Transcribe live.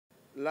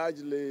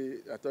largely,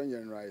 Attorney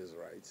General is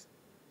right.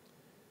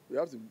 We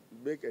have to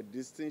make a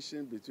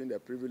distinction between a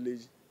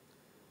privilege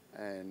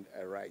and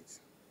a right.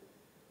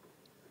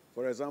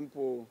 For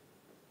example,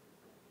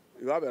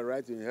 you have a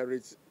right to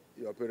inherit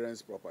your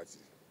parents' property,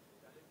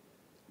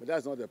 but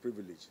that's not a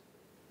privilege.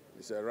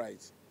 It's a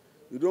right.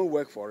 You don't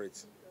work for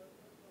it,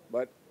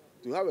 but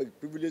to have a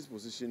privileged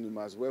position, you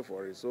must work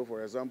for it. So,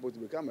 for example, to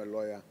become a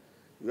lawyer,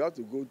 you have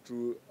to go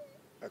through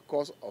a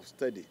course of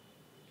study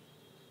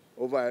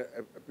over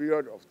a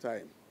period of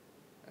time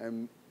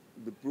and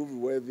be proved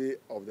worthy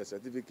of the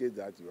certificate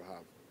that you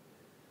have.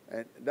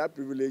 And that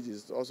privilege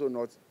is also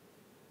not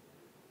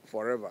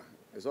forever.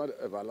 It's not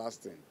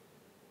everlasting.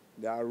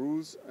 There are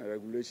rules and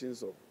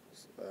regulations of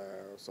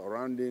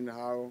surrounding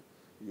how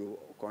you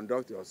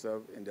conduct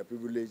yourself in the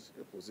privileged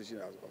position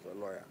of a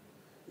lawyer.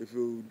 If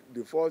you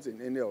default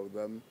in any of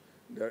them,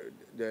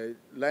 the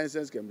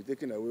license can be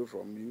taken away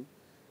from you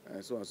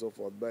and so on and so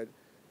forth. But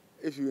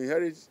if you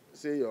inherit,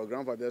 say, your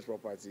grandfather's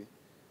property,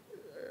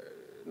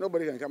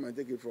 nobody can come and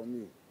take it from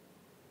you.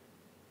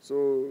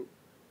 So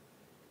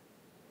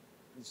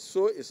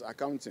is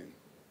accounting.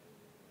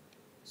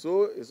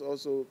 So is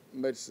also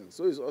medicine.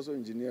 So is also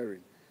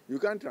engineering. You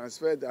can't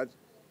transfer that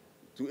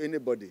to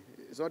anybody.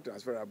 It's not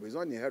transferable. It's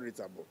not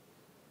inheritable.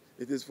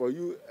 It is for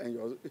you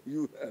and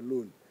you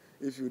alone.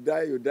 If you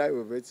die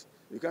with it.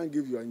 You can't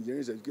give your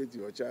engineering certificate to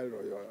your child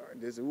or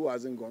who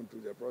hasn't gone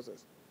through the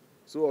process.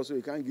 So also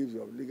you can't give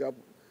your legal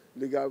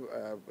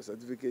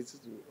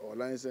certificates or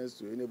license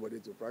to anybody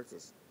to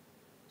practice.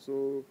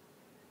 So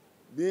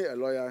being a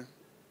lawyer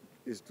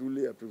is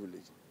truly a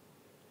privilege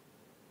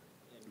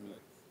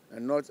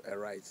and not a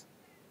right.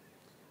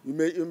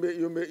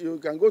 You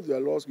can go to a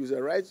law school. It's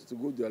a right to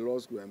go to a law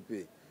school and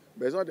pay,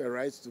 but it's not a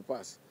right to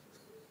pass.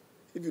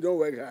 If you don't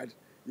work hard,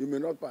 you may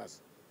not pass.